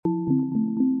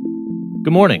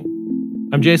Good morning.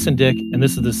 I'm Jason Dick, and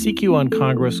this is the CQ on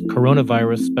Congress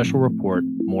Coronavirus Special Report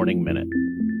Morning Minute.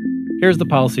 Here's the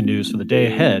policy news for the day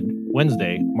ahead,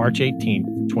 Wednesday, March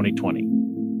 18th, 2020.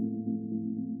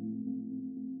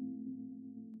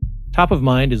 Top of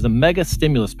mind is the mega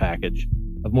stimulus package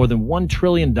of more than $1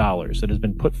 trillion that has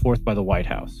been put forth by the White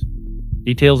House.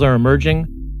 Details are emerging,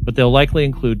 but they'll likely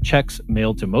include checks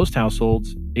mailed to most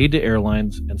households, aid to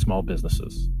airlines, and small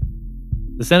businesses.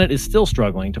 The Senate is still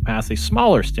struggling to pass a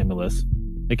smaller stimulus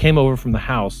that came over from the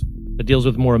House that deals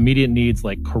with more immediate needs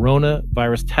like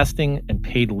coronavirus testing and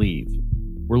paid leave.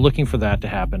 We're looking for that to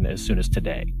happen as soon as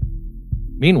today.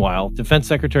 Meanwhile, Defense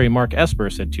Secretary Mark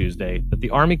Esper said Tuesday that the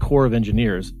Army Corps of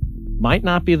Engineers might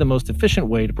not be the most efficient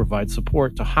way to provide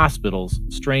support to hospitals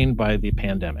strained by the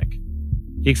pandemic.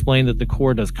 He explained that the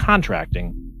Corps does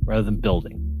contracting rather than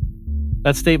building.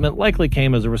 That statement likely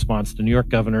came as a response to New York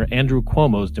Governor Andrew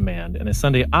Cuomo's demand in a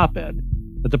Sunday op-ed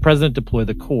that the president deploy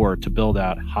the Corps to build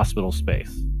out hospital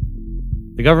space.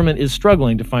 The government is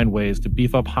struggling to find ways to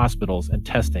beef up hospitals and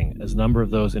testing as the number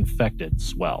of those infected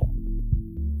swell.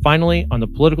 Finally, on the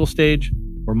political stage,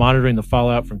 we're monitoring the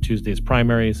fallout from Tuesday's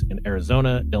primaries in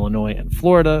Arizona, Illinois, and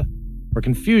Florida, where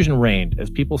confusion reigned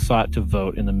as people sought to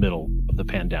vote in the middle of the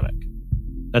pandemic.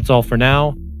 That's all for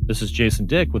now. This is Jason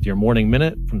Dick with your Morning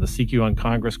Minute from the CQ on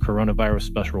Congress Coronavirus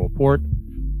Special Report.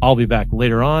 I'll be back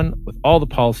later on with all the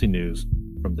policy news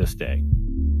from this day.